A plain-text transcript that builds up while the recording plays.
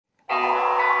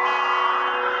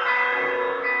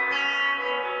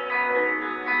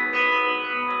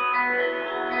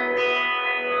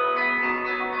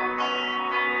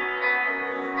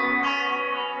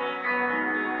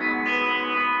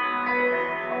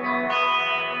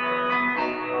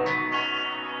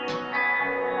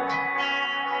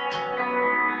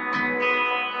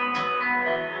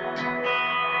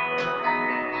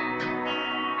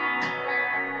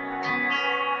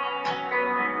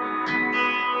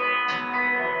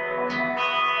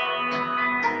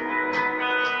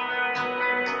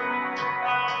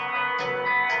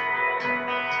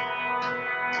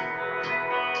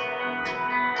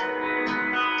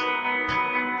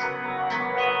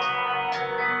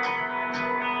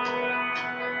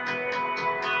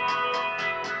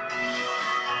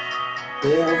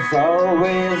There's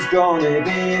always gonna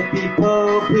be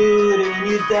people putting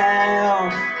you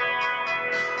down.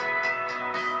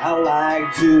 I'd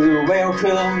like to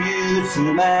welcome you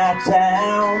to my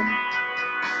town.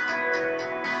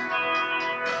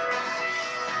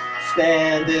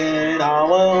 Standing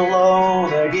all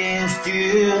alone against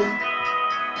you.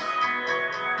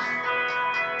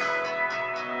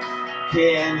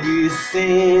 Can you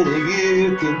say that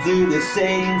you can do the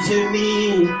same to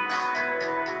me?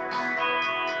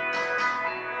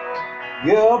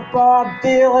 You're Bob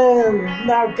Dylan,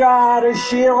 I got a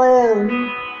shilling.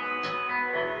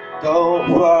 Don't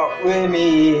fuck with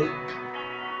me.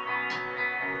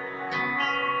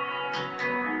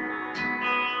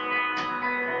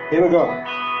 Here we go.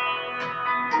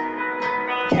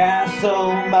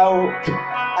 Castle Milk,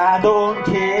 I don't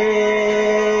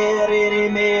care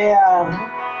anymore.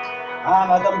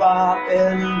 I'm a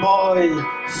Dumbarton boy,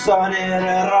 son in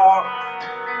a rock.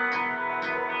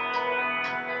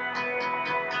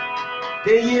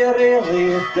 Do you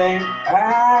really think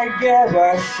I give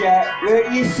a shit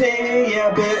what you say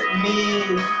about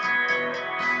me?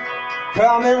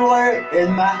 Come and look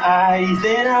in my eyes,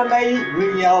 then I might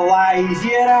realise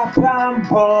you're a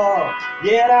Bampot,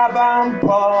 you're a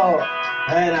Bampot,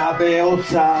 and a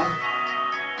belter.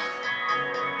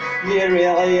 You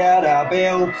really are a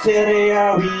belter,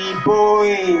 a wee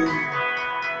boy.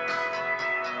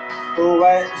 Oh,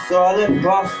 it's all the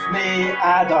fuss, mate,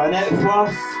 I done it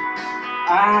first.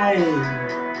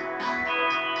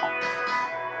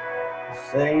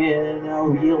 Singing a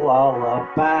wee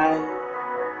lullaby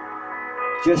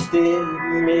just to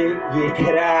make you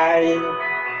cry.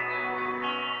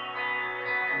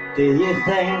 Do you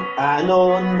think I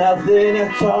know nothing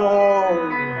at all?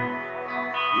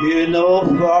 You know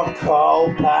fuck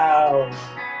all, pal.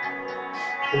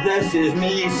 This is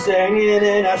me singing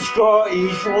in a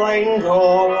Scottish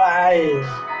lingo line.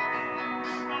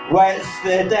 What's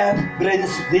the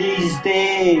difference these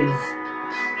days?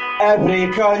 Every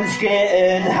cunt's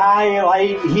getting high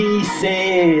like he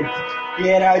said.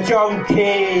 You're a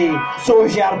junkie,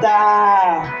 so's your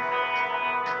dad.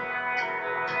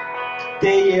 Do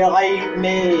you like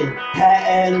me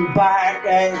hitting back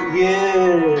at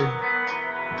you?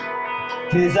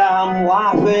 'Cause I'm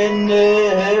laughing now.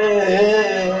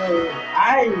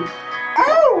 Aye,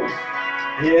 ow!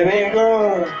 Here we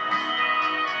go.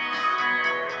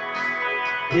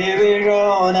 Here we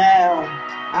go now,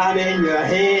 I'm in your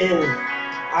head.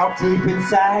 I'll creep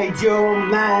inside your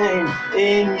mind,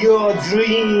 in your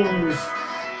dreams.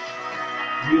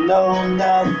 You know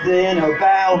nothing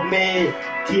about me,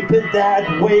 keep it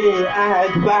that way, I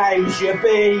advise you,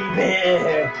 baby.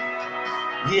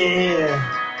 Yeah,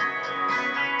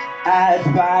 I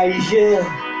advise you,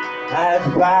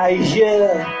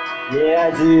 yeah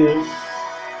I do,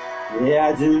 yeah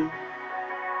I do,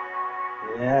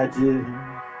 yeah I do.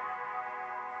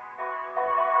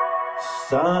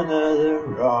 Son of the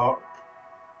rock,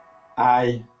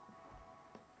 I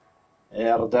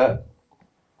heard it.